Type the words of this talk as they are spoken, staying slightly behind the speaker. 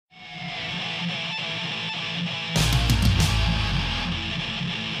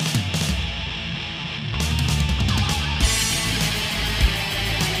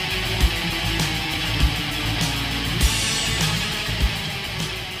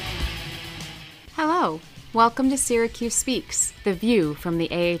Hello, welcome to Syracuse Speaks, the view from the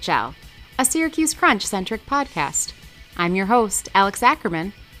AHL, a Syracuse Crunch-centric podcast. I'm your host, Alex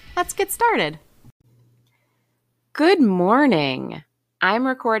Ackerman. Let's get started. Good morning. I'm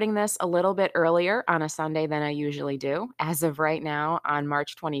recording this a little bit earlier on a Sunday than I usually do. As of right now, on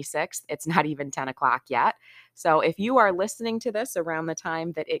March 26th, it's not even 10 o'clock yet. So if you are listening to this around the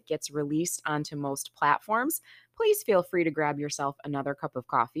time that it gets released onto most platforms, please feel free to grab yourself another cup of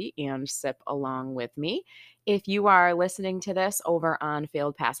coffee and sip along with me. If you are listening to this over on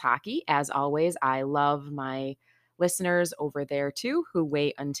Field Pass Hockey, as always, I love my listeners over there too who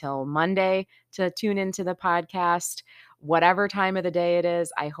wait until Monday to tune into the podcast. Whatever time of the day it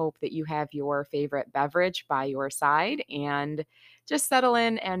is, I hope that you have your favorite beverage by your side and just settle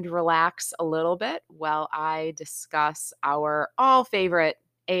in and relax a little bit while I discuss our all favorite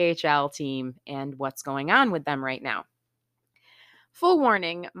AHL team and what's going on with them right now. Full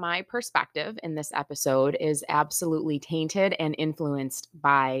warning, my perspective in this episode is absolutely tainted and influenced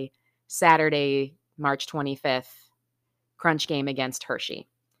by Saturday, March 25th, Crunch game against Hershey.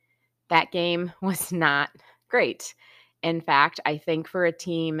 That game was not great. In fact, I think for a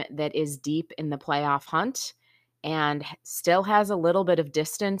team that is deep in the playoff hunt and still has a little bit of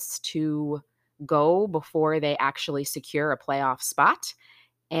distance to go before they actually secure a playoff spot,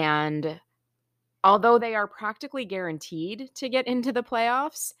 and although they are practically guaranteed to get into the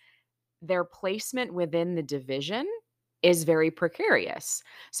playoffs, their placement within the division is very precarious.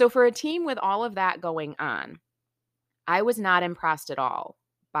 So for a team with all of that going on, I was not impressed at all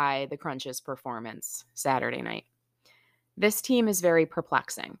by the Crunch's performance Saturday night. This team is very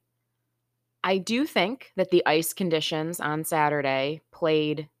perplexing. I do think that the ice conditions on Saturday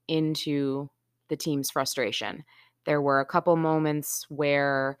played into the team's frustration. There were a couple moments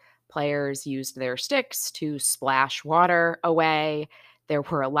where players used their sticks to splash water away. There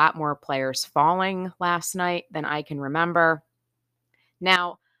were a lot more players falling last night than I can remember.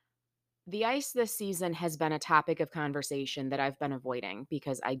 Now, the ice this season has been a topic of conversation that I've been avoiding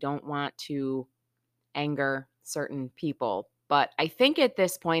because I don't want to anger certain people. But I think at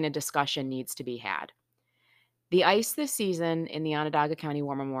this point, a discussion needs to be had. The ice this season in the Onondaga County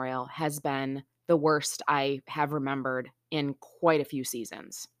War Memorial has been the worst I have remembered in quite a few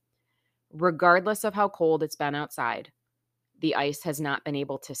seasons. Regardless of how cold it's been outside, the ice has not been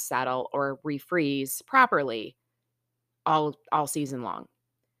able to settle or refreeze properly all season long.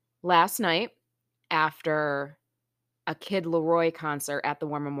 Last night, after a Kid Leroy concert at the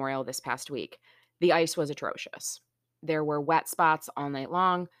War Memorial this past week, the ice was atrocious. There were wet spots all night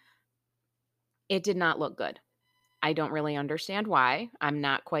long. It did not look good. I don't really understand why. I'm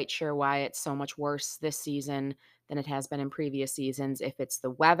not quite sure why it's so much worse this season than it has been in previous seasons. If it's the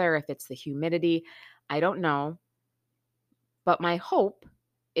weather, if it's the humidity, I don't know. But my hope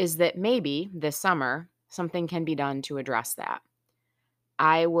is that maybe this summer something can be done to address that.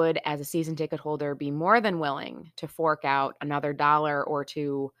 I would, as a season ticket holder, be more than willing to fork out another $1 or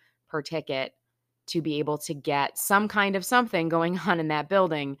 $2 per ticket to be able to get some kind of something going on in that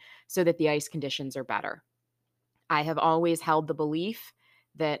building so that the ice conditions are better. I have always held the belief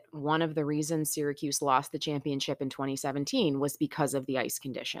that one of the reasons Syracuse lost the championship in 2017 was because of the ice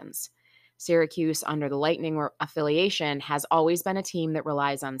conditions. Syracuse, under the Lightning affiliation, has always been a team that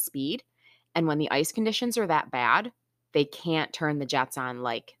relies on speed, and when the ice conditions are that bad, they can't turn the jets on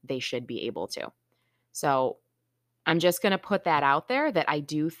like they should be able to. So I'm just going to put that out there that I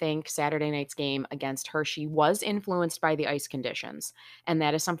do think Saturday night's game against Hershey was influenced by the ice conditions, and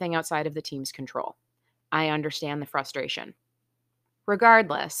that is something outside of the team's control. I understand the frustration.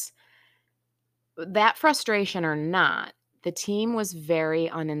 Regardless, that frustration or not, the team was very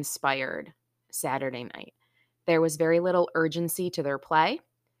uninspired Saturday night. There was very little urgency to their play.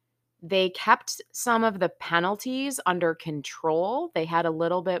 They kept some of the penalties under control. They had a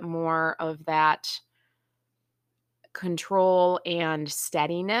little bit more of that control and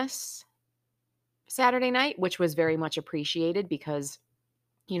steadiness Saturday night, which was very much appreciated because,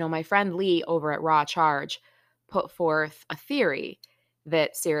 my friend Lee over at Raw Charge put forth a theory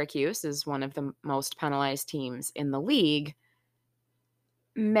that Syracuse is one of the most penalized teams in the league,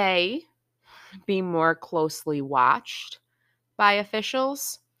 may be more closely watched by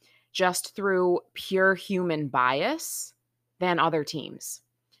officials just through pure human bias than other teams.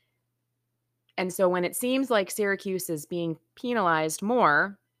 And so when it seems like Syracuse is being penalized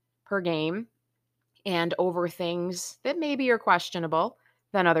more per game and over things that maybe are questionable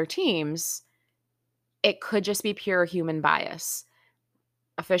than other teams, it could just be pure human bias.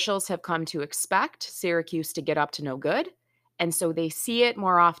 Officials have come to expect Syracuse to get up to no good, and so they see it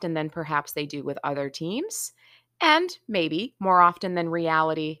more often than perhaps they do with other teams, and maybe more often than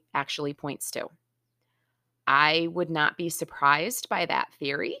reality actually points to. I would not be surprised by that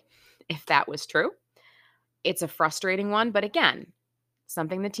theory if that was true. It's a frustrating one, but again,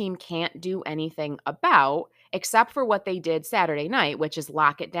 something the team can't do anything about except for what they did Saturday night, which is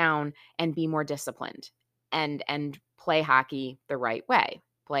lock it down and be more disciplined and play hockey the right way,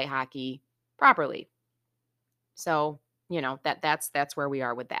 play hockey properly. So, that's where we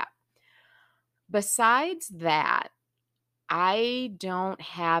are with that. Besides that, I don't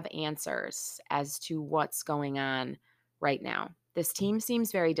have answers as to what's going on right now. This team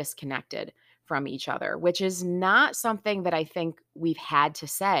seems very disconnected from each other, which is not something that I think we've had to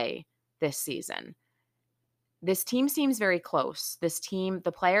say this season. This team seems very close. This team,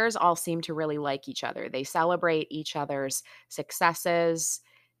 the players all seem to really like each other. They celebrate each other's successes.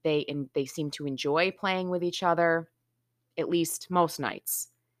 They seem to enjoy playing with each other, at least most nights.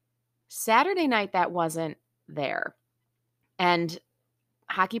 Saturday night, that wasn't there. And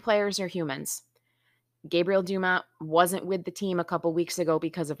hockey players are humans. Gabriel Dumont wasn't with the team a couple weeks ago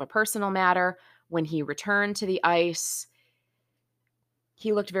because of a personal matter. When he returned to the ice,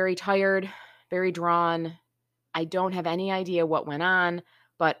 he looked very tired, very drawn. I don't have any idea what went on,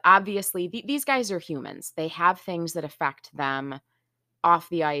 but obviously these guys are humans. They have things that affect them off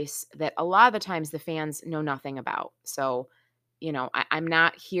the ice that a lot of the times the fans know nothing about. So, I'm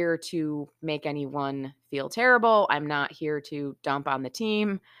not here to make anyone feel terrible. I'm not here to dump on the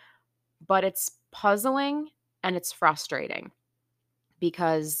team, but it's puzzling and it's frustrating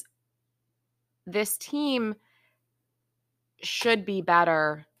because this team should be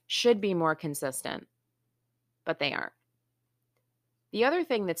better, should be more consistent, but they aren't. The other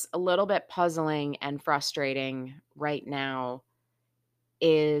thing that's a little bit puzzling and frustrating right now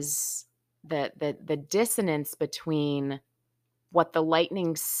is the dissonance between what the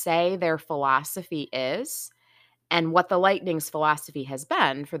Lightning say their philosophy is and what the Lightning's philosophy has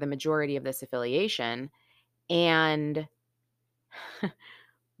been for the majority of this affiliation and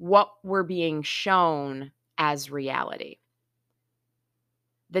what we're being shown as reality.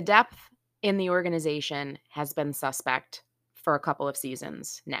 The depth in the organization has been suspect for a couple of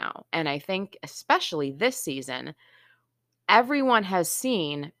seasons now. And I think especially this season, everyone has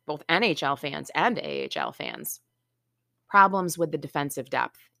seen, both NHL fans and AHL fans, problems with the defensive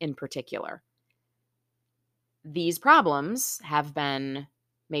depth in particular. These problems have been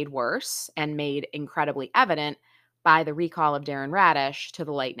made worse and made incredibly evident by the recall of Darren Radish to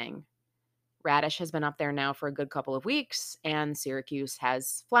the Lightning. Radish has been up there now for a good couple of weeks, and Syracuse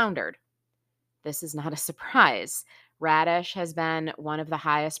has floundered. This is not a surprise. Radish has been one of the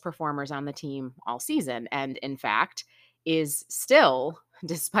highest performers on the team all season, and in fact, is still,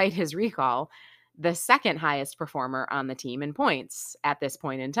 despite his recall, the second highest performer on the team in points at this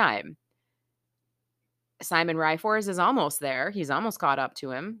point in time. Simon Ryfors is almost there. He's almost caught up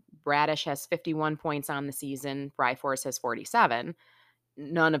to him. Radish has 51 points on the season. Ryfors has 47.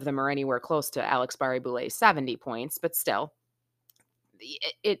 None of them are anywhere close to Alex Barré-Boulet's 70 points, but still,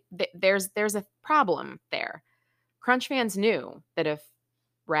 there's a problem there. Crunch fans knew that if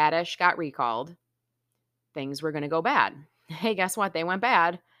Radish got recalled, things were going to go bad. Hey, guess what? They went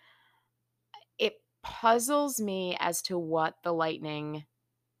bad. It puzzles me as to what the Lightning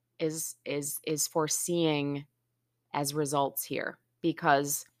is foreseeing as results here,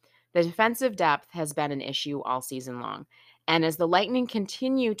 because the defensive depth has been an issue all season long. And as the Lightning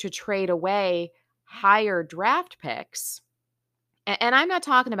continue to trade away higher draft picks, and I'm not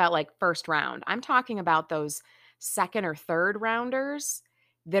talking about like first round, I'm talking about those second or third rounders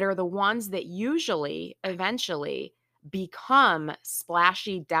that are the ones that usually eventually become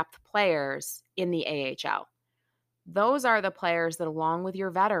splashy depth players in the AHL. Those are the players that, along with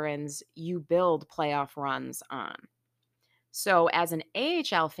your veterans, you build playoff runs on. So, as an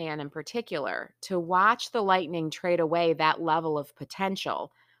AHL fan in particular, to watch the Lightning trade away that level of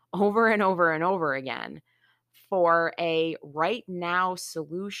potential over and over and over again for a right now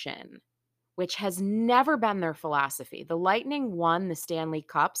solution, which has never been their philosophy. The Lightning won the Stanley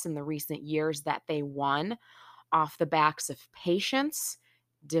Cups in the recent years that they won off the backs of patience,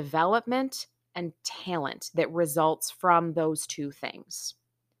 development, and talent that results from those two things.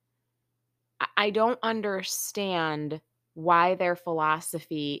 I don't understand why their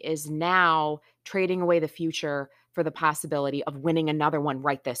philosophy is now trading away the future for the possibility of winning another one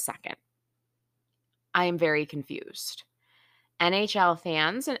right this second. I am very confused. NHL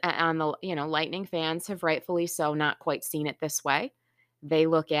fans and on the Lightning fans have rightfully so not quite seen it this way. They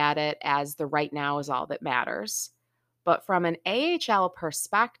look at it as the right now is all that matters. But from an AHL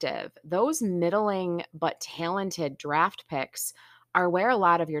perspective, those middling but talented draft picks are where a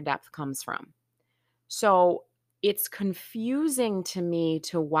lot of your depth comes from. So it's confusing to me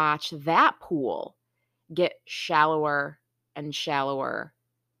to watch that pool get shallower and shallower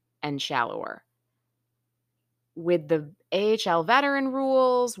and shallower. With the AHL veteran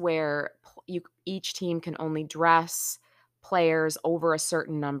rules where each team can only dress players over a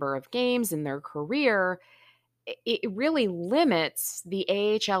certain number of games in their career, it really limits the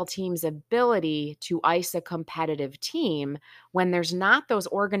AHL team's ability to ice a competitive team when there's not those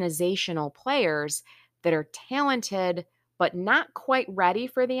organizational players that are talented but not quite ready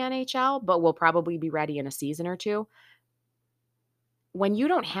for the NHL, but will probably be ready in a season or two. When you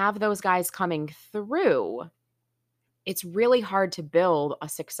don't have those guys coming through, it's really hard to build a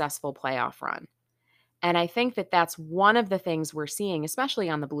successful playoff run. And I think that that's one of the things we're seeing,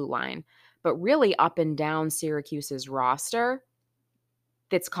 especially on the blue line, but really up and down Syracuse's roster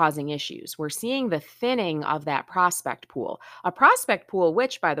that's causing issues. We're seeing the thinning of that prospect pool, a prospect pool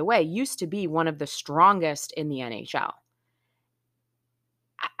which, by the way, used to be one of the strongest in the NHL.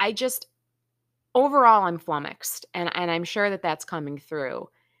 I just, overall, I'm flummoxed, and I'm sure that that's coming through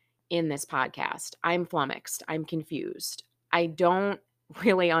in this podcast. I'm flummoxed. I'm confused. I don't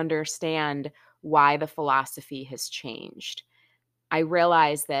really understand why the philosophy has changed. I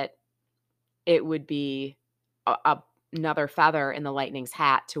realize that it would be another feather in the Lightning's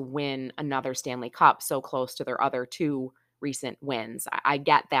hat to win another Stanley Cup so close to their other two recent wins. I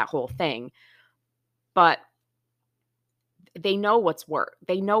get that whole thing, but they know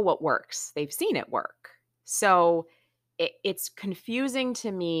they know what works. They've seen it work. So it's confusing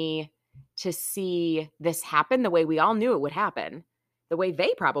to me to see this happen the way we all knew it would happen, the way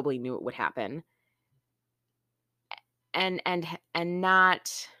they probably knew it would happen, and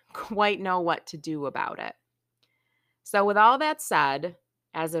not quite know what to do about it. So with all that said,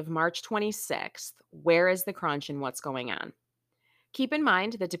 as of March 26th, where is the crunch and what's going on? Keep in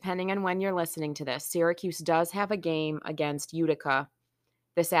mind that depending on when you're listening to this, Syracuse does have a game against Utica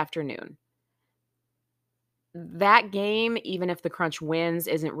this afternoon. That game, even if the crunch wins,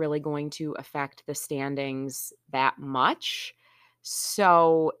 isn't really going to affect the standings that much.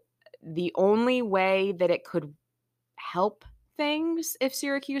 So the only way that it could help things if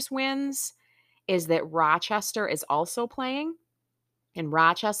Syracuse wins is that Rochester is also playing, and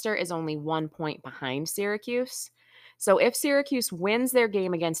Rochester is only 1 point behind Syracuse. So if Syracuse wins their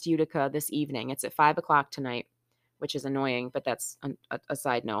game against Utica this evening, it's at 5 o'clock tonight, which is annoying, but that's a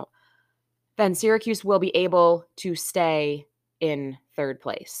side note, then Syracuse will be able to stay in third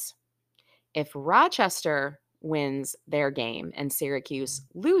place. If Rochester wins their game and Syracuse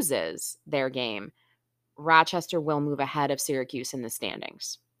loses their game, Rochester will move ahead of Syracuse in the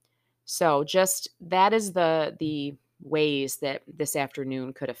standings. So just that is the ways that this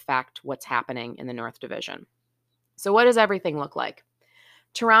afternoon could affect what's happening in the North Division. So what does everything look like?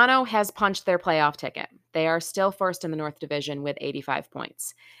 Toronto has punched their playoff ticket. They are still first in the North Division with 85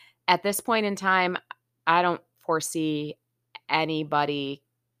 points. At this point in time, I don't foresee anybody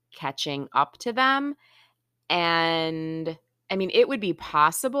catching up to them. And I mean, it would be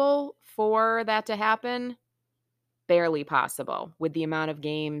possible for that to happen, barely possible with the amount of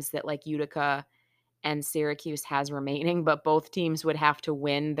games that like Utica and Syracuse has remaining, but both teams would have to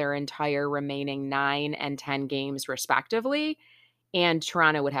win their entire remaining 9 and 10 games respectively, and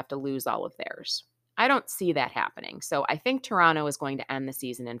Toronto would have to lose all of theirs. I don't see that happening. So I think Toronto is going to end the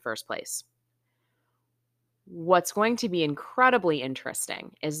season in first place. What's going to be incredibly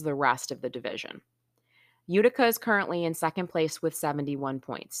interesting is the rest of the division. Utica is currently in second place with 71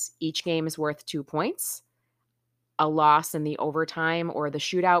 points. Each game is worth 2 points. A loss in the overtime or the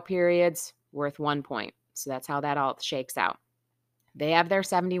shootout periods worth 1 point. So that's how that all shakes out. They have their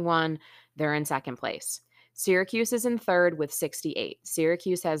 71. They're in second place. Syracuse is in third with 68.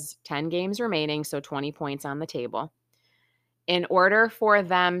 Syracuse has 10 games remaining, so 20 points on the table. In order for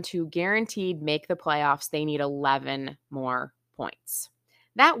them to guaranteed make the playoffs, they need 11 more points.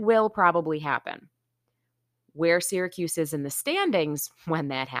 That will probably happen. Where Syracuse is in the standings when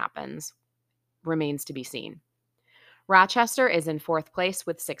that happens remains to be seen. Rochester is in fourth place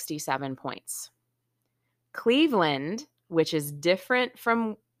with 67 points. Cleveland, which is different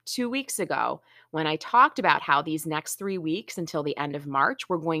from 2 weeks ago when I talked about how these next 3 weeks until the end of March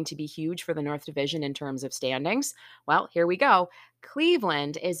were going to be huge for the North Division in terms of standings. Well, here we go.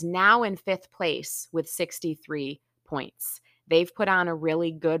 Cleveland is now in fifth place with 63 points. They've put on a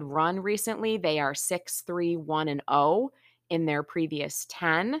really good run recently. They are 6-3-1-0 in their previous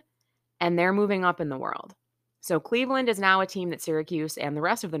 10, and they're moving up in the world. So Cleveland is now a team that Syracuse and the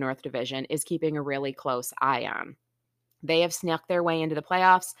rest of the North Division is keeping a really close eye on. They have snuck their way into the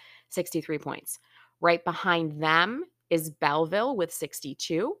playoffs, 63 points. Right behind them is Belleville with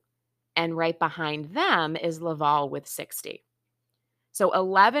 62, and right behind them is Laval with 60. So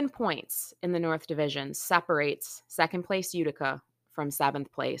 11 points in the North Division separates second place Utica from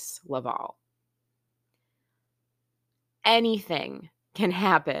seventh place Laval. Anything can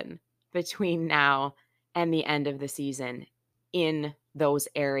happen between now and the end of the season in those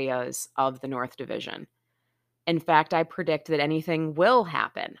areas of the North Division. In fact, I predict that anything will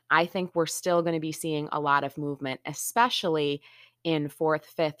happen. I think we're still going to be seeing a lot of movement, especially in fourth,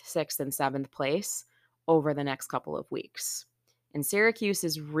 fifth, sixth, and seventh place over the next couple of weeks. And Syracuse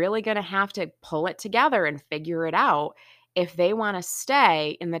is really going to have to pull it together and figure it out if they want to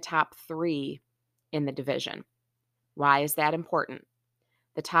stay in the top three in the division. Why is that important?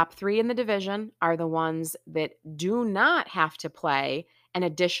 The top three in the division are the ones that do not have to play an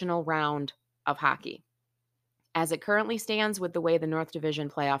additional round of hockey. As it currently stands with the way the North Division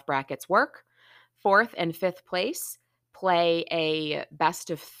playoff brackets work, fourth and fifth place play a best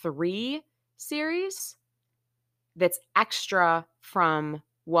of three series that's extra from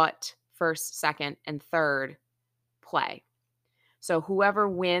what first, second, and third play. So whoever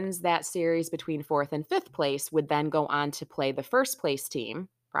wins that series between fourth and fifth place would then go on to play the first place team,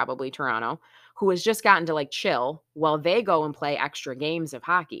 probably Toronto, who has just gotten to chill while they go and play extra games of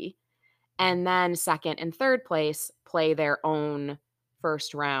hockey. And then second and third place play their own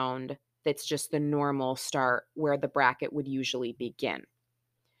first round that's just the normal start where the bracket would usually begin.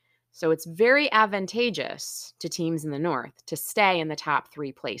 So it's very advantageous to teams in the North to stay in the top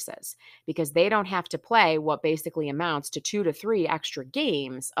three places because they don't have to play what basically amounts to 2 to 3 extra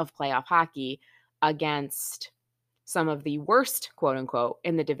games of playoff hockey against some of the worst, quote unquote,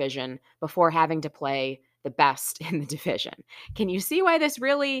 in the division before having to play the best in the division. Can you see why this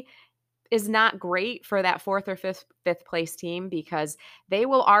really is not great for that fourth or fifth place team? Because they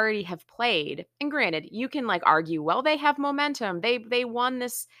will already have played. And granted, you can argue, well, they have momentum. They won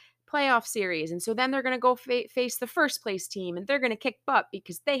this playoff series. And so then they're going to go face the first place team and they're going to kick butt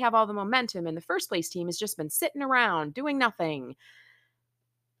because they have all the momentum. And the first place team has just been sitting around doing nothing.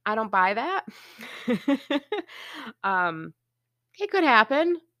 I don't buy that. It could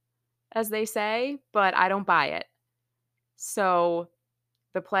happen, as they say, but I don't buy it. So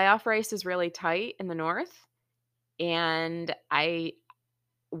the playoff race is really tight in the North, and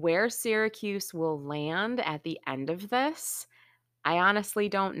where Syracuse will land at the end of this, I honestly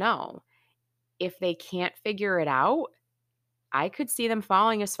don't know. If they can't figure it out, I could see them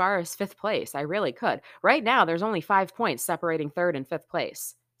falling as far as fifth place. I really could. Right now, there's only 5 points separating third and fifth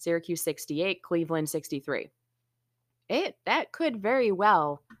place. Syracuse 68, Cleveland 63. That could very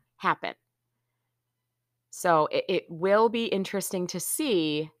well happen. So it will be interesting to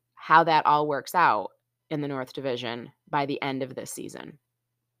see how that all works out in the North Division by the end of this season.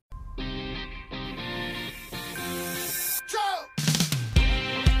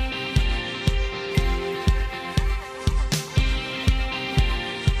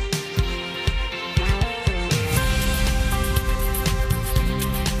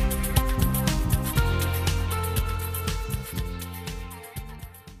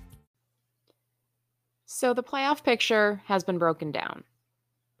 So the playoff picture has been broken down.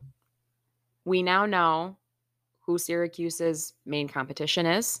 We now know who Syracuse's main competition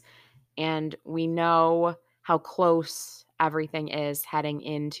is, and we know how close everything is heading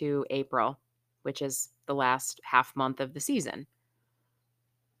into April, which is the last half month of the season.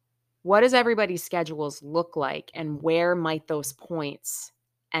 What does everybody's schedules look like, and where might those points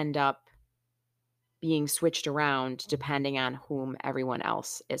end up being switched around depending on whom everyone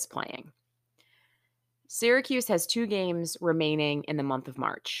else is playing? Syracuse has 2 games remaining in the month of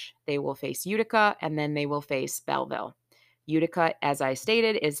March. They will face Utica, and then they will face Belleville. Utica, as I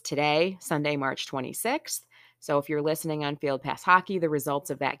stated, is today, Sunday, March 26th. So if you're listening on Field Pass Hockey, the results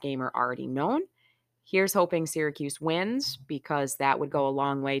of that game are already known. Here's hoping Syracuse wins, because that would go a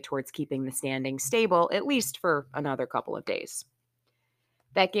long way towards keeping the standings stable, at least for another couple of days.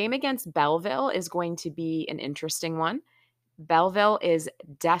 That game against Belleville is going to be an interesting one. Belleville is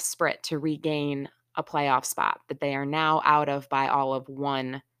desperate to regain a playoff spot that they are now out of by all of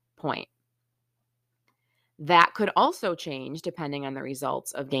 1 point. That could also change depending on the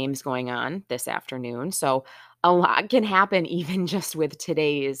results of games going on this afternoon. So a lot can happen even just with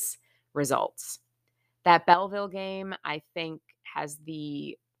today's results. That Belleville game, I think, has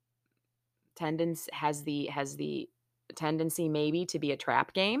the tendency maybe to be a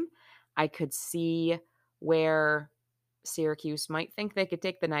trap game. I could see where Syracuse might think they could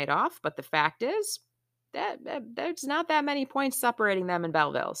take the night off, but the fact is that there's not that many points separating them and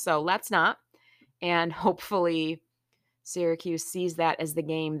Belleville. So let's not. And hopefully Syracuse sees that as the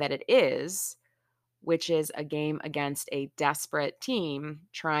game that it is, which is a game against a desperate team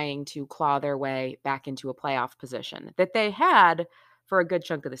trying to claw their way back into a playoff position that they had for a good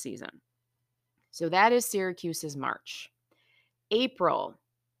chunk of the season. So that is Syracuse's March. April,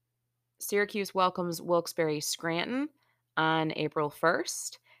 Syracuse welcomes Wilkes-Barre Scranton on April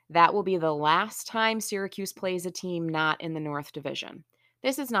 1st. That will be the last time Syracuse plays a team not in the North Division.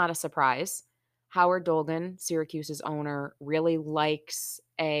 This is not a surprise. Howard Dolgan, Syracuse's owner, really likes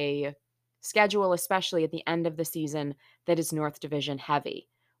a schedule, especially at the end of the season, that is North Division heavy.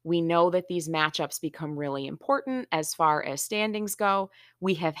 We know that these matchups become really important as far as standings go.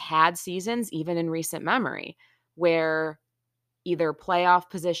 We have had seasons, even in recent memory, where either playoff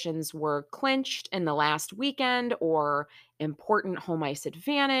positions were clinched in the last weekend or important home ice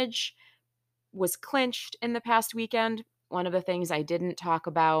advantage was clinched in the past weekend. One of the things I didn't talk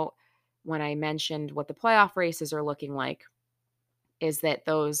about when I mentioned what the playoff races are looking like is that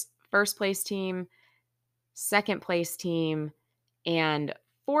those first place team, second place team, and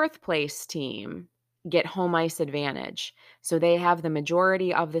fourth place team get home ice advantage. So they have the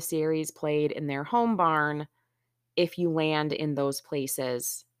majority of the series played in their home barn if you land in those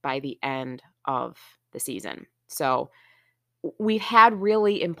places by the end of the season. So we've had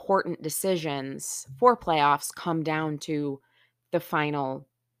really important decisions for playoffs come down to the final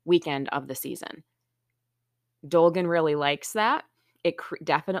weekend of the season. Dolgan really likes that. It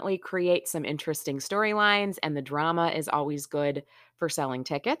definitely creates some interesting storylines, and the drama is always good for selling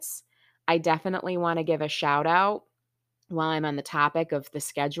tickets. I definitely want to give a shout out while I'm on the topic of the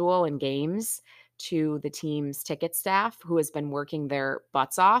schedule and games to the team's ticket staff who has been working their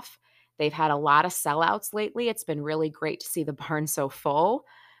butts off. They've had a lot of sellouts lately. It's been really great to see the barn so full.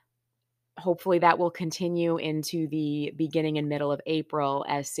 Hopefully that will continue into the beginning and middle of April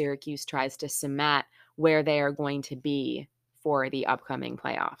as Syracuse tries to cement where they are going to be for the upcoming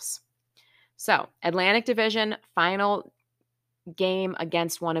playoffs. So, Atlantic Division, final game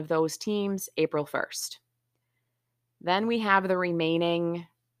against one of those teams, April 1st. Then we have the remaining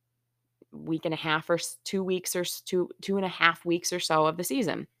week and a half or 2 weeks or 2.5 weeks or so of the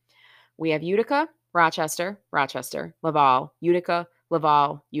season. We have Utica, Rochester, Laval, Utica,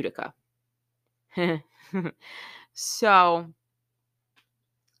 Laval, Utica. So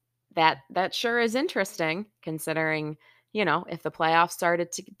that sure is interesting considering, if the playoffs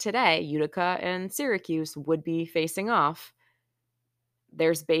started today, Utica and Syracuse would be facing off.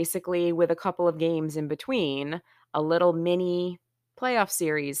 There's basically, with a couple of games in between, a little mini playoff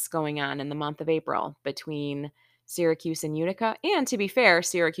series going on in the month of April between Syracuse and Utica, and to be fair,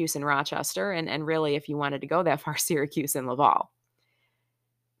 Syracuse and Rochester, and really, if you wanted to go that far, Syracuse and Laval.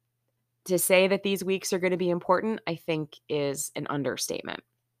 To say that these weeks are going to be important, I think, is an understatement.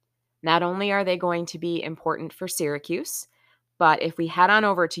 Not only are they going to be important for Syracuse, but if we head on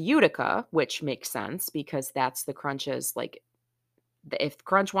over to Utica, which makes sense because that's the Crunch's, if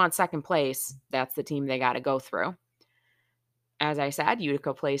Crunch wants second place, that's the team they got to go through. As I said,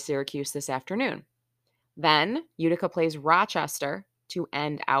 Utica plays Syracuse this afternoon. Then Utica plays Rochester to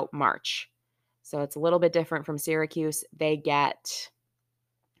end out March. So it's a little bit different from Syracuse. They get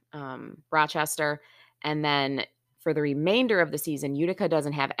Rochester. And then for the remainder of the season, Utica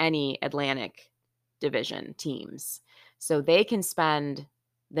doesn't have any Atlantic Division teams. So they can spend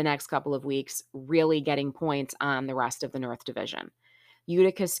the next couple of weeks really getting points on the rest of the North Division.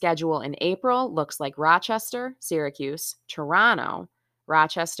 Utica's schedule in April looks like Rochester, Syracuse, Toronto,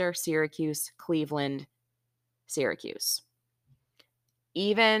 Rochester, Syracuse, Cleveland, Syracuse.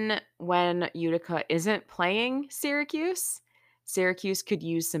 Even when Utica isn't playing Syracuse, Syracuse could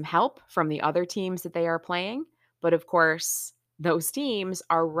use some help from the other teams that they are playing. But of course, those teams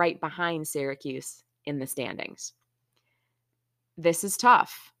are right behind Syracuse in the standings. This is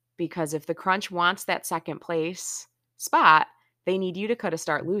tough because if the Crunch wants that second place spot, they need Utica to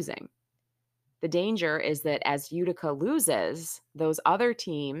start losing. The danger is that as Utica loses, those other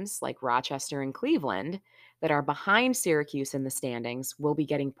teams like Rochester and Cleveland that are behind Syracuse in the standings will be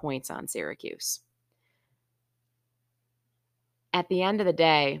getting points on Syracuse. At the end of the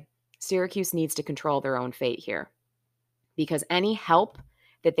day, Syracuse needs to control their own fate here because any help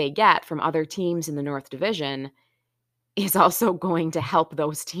that they get from other teams in the North Division is also going to help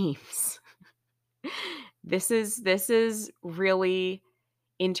those teams. This is really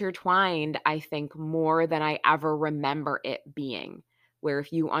intertwined, I think, more than I ever remember it being, where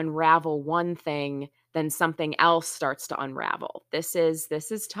if you unravel one thing, then something else starts to unravel. This is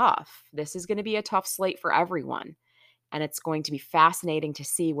tough. This is going to be a tough slate for everyone, and it's going to be fascinating to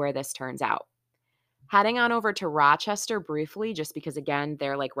see where this turns out. Heading on over to Rochester briefly, just because, again,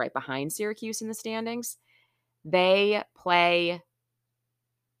 they're right behind Syracuse in the standings. They play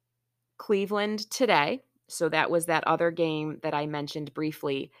Cleveland today. So that was that other game that I mentioned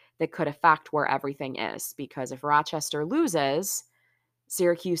briefly that could affect where everything is. Because if Rochester loses,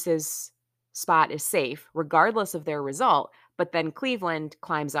 Syracuse's spot is safe regardless of their result, but then Cleveland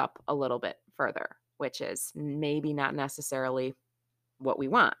climbs up a little bit further, which is maybe not necessarily what we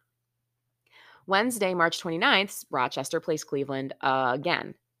want. Wednesday, March 29th, Rochester plays Cleveland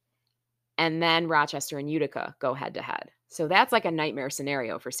again. And then Rochester and Utica go head to head. So that's like a nightmare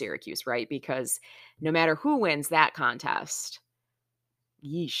scenario for Syracuse, right? Because no matter who wins that contest,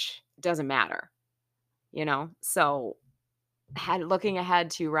 yeesh, it doesn't matter, So looking ahead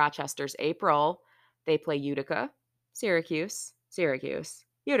to Rochester's April, they play Utica, Syracuse,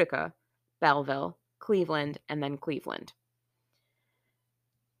 Utica, Belleville, Cleveland, and then Cleveland.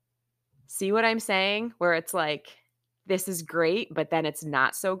 See what I'm saying? Where it's like, this is great, but then it's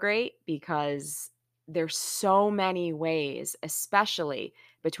not so great because there's so many ways, especially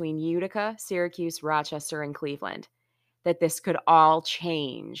between Utica, Syracuse, Rochester, and Cleveland, that this could all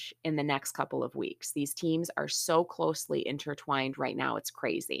change in the next couple of weeks. These teams are so closely intertwined right now. It's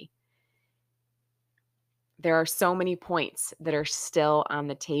crazy. There are so many points that are still on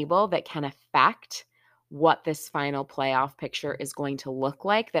the table that can affect what this final playoff picture is going to look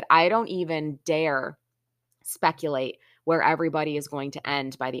like that I don't even dare speculate where everybody is going to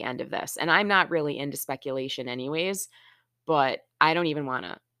end by the end of this. And I'm not really into speculation anyways, but I don't even want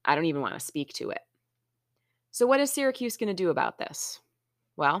to speak to it. So what is Syracuse going to do about this?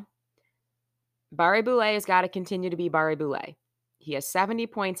 Well, Barre Boulet has got to continue to be Barre Boulet. He has 70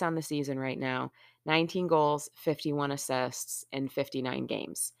 points on the season right now, 19 goals, 51 assists in 59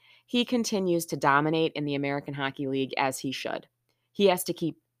 games. He continues to dominate in the American Hockey League as he should. He has to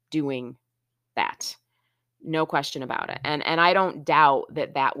keep doing that. No question about it. And I don't doubt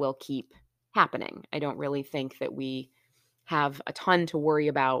that will keep happening. I don't really think that we have a ton to worry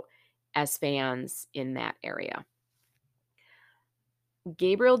about as fans in that area.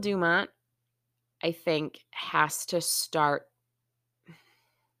 Gabriel Dumont, I think, has to start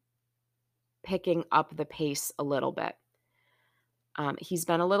picking up the pace a little bit. He's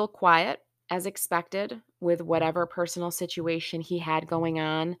been a little quiet, as expected, with whatever personal situation he had going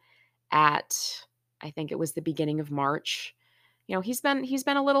on at, I think it was the beginning of March. He's been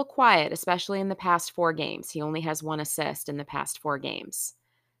a little quiet, especially in the past 4 games. He only has 1 assist in the past 4 games.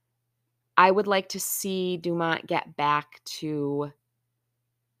 I would like to see Dumont get back to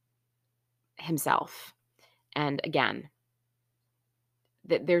himself. And again,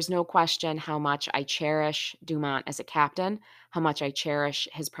 there's no question how much I cherish Dumont as a captain, how much I cherish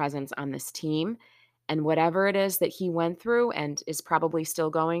his presence on this team. And whatever it is that he went through and is probably still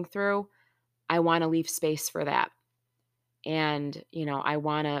going through, I want to leave space for that. And, I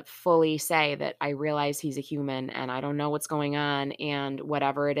want to fully say that I realize he's a human and I don't know what's going on. And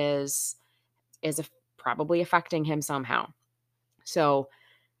whatever it is probably affecting him somehow. So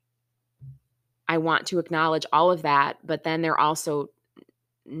I want to acknowledge all of that. But then there also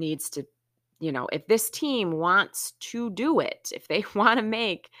needs to, if this team wants to do it, if they want to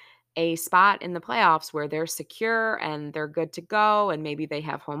make a spot in the playoffs where they're secure and they're good to go and maybe they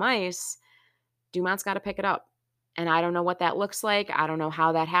have home ice, Dumont's got to pick it up. And I don't know what that looks like. I don't know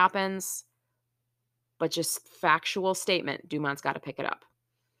how that happens. But just factual statement, Dumont's got to pick it up.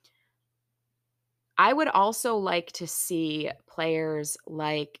 I would also like to see players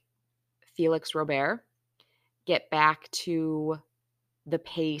like Felix Robert get back to the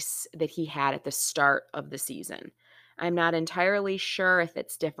pace that he had at the start of the season. I'm not entirely sure if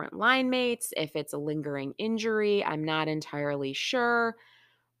it's different line mates, if it's a lingering injury. I'm not entirely sure.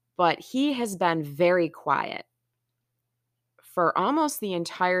 But he has been very quiet for almost the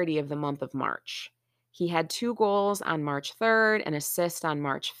entirety of the month of March. He had 2 goals on March 3rd, an assist on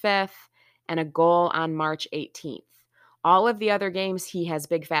March 5th, and a goal on March 18th. All of the other games, he has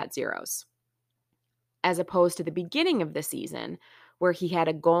big fat zeros. As opposed to the beginning of the season, where he had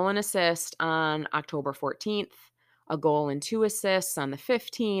a goal and assist on October 14th, a goal and 2 assists on the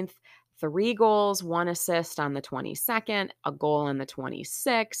 15th, 3 goals, 1 assist on the 22nd, a goal on the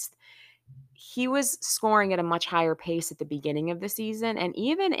 26th. He was scoring at a much higher pace at the beginning of the season and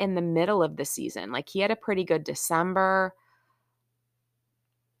even in the middle of the season. Like, he had a pretty good December.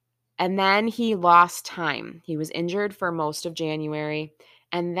 And then he lost time. He was injured for most of January,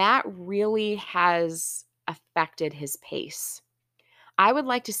 and that really has affected his pace. I would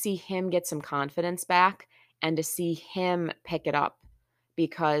like to see him get some confidence back and to see him pick it up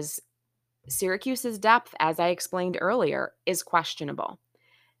because Syracuse's depth, as I explained earlier, is questionable.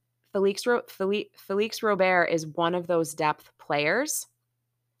 Felix Robert is one of those depth players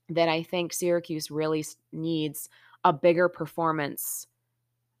that I think Syracuse really needs a bigger performance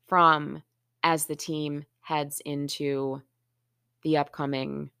from as the team heads into the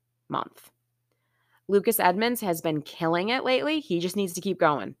upcoming month. Lucas Edmonds has been killing it lately. He just needs to keep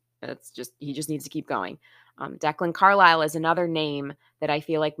going. He just needs to keep going. Declan Carlisle is another name that I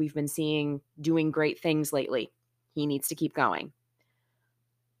feel like we've been seeing doing great things lately. He needs to keep going.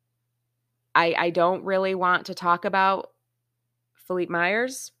 I don't really want to talk about Philippe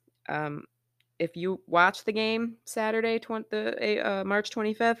Myers. If you watch the game Saturday, March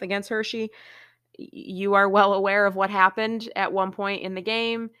 25th against Hershey, you are well aware of what happened at one point in the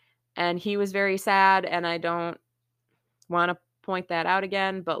game, and he was very sad, and I don't want to point that out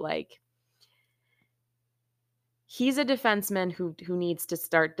again, but like, he's a defenseman who needs to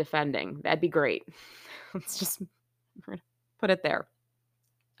start defending. That'd be great. Let's just put it there.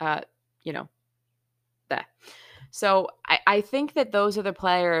 That. So I think that those are the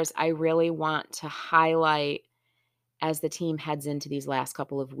players I really want to highlight as the team heads into these last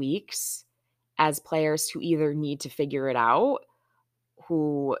couple of weeks, as players who either need to figure it out,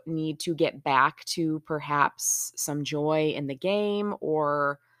 who need to get back to perhaps some joy in the game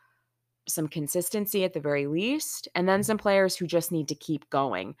or some consistency at the very least, and then some players who just need to keep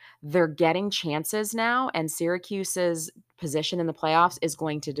going. They're getting chances now, and Syracuse's position in the playoffs is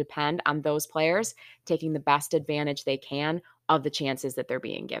going to depend on those players taking the best advantage they can of the chances that they're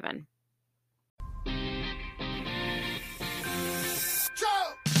being given.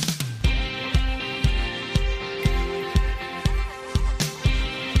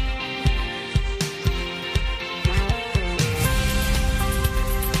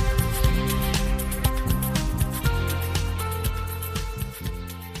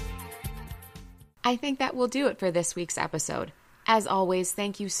 I think that will do it for this week's episode. As always,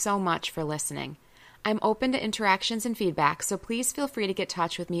 thank you so much for listening. I'm open to interactions and feedback, so please feel free to get in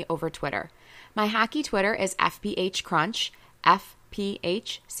touch with me over Twitter. My hockey Twitter is FPHCrunch,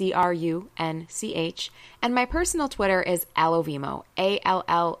 FPHCRUNCH, and my personal Twitter is Allovimo,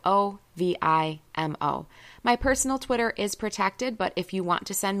 ALLOVIMO. My personal Twitter is protected, but if you want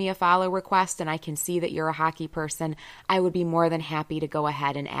to send me a follow request and I can see that you're a hockey person, I would be more than happy to go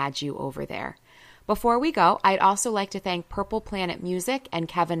ahead and add you over there. Before we go, I'd also like to thank Purple Planet Music and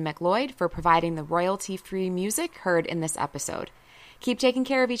Kevin McLeod for providing the royalty-free music heard in this episode. Keep taking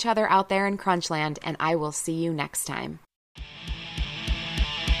care of each other out there in Crunchland, and I will see you next time.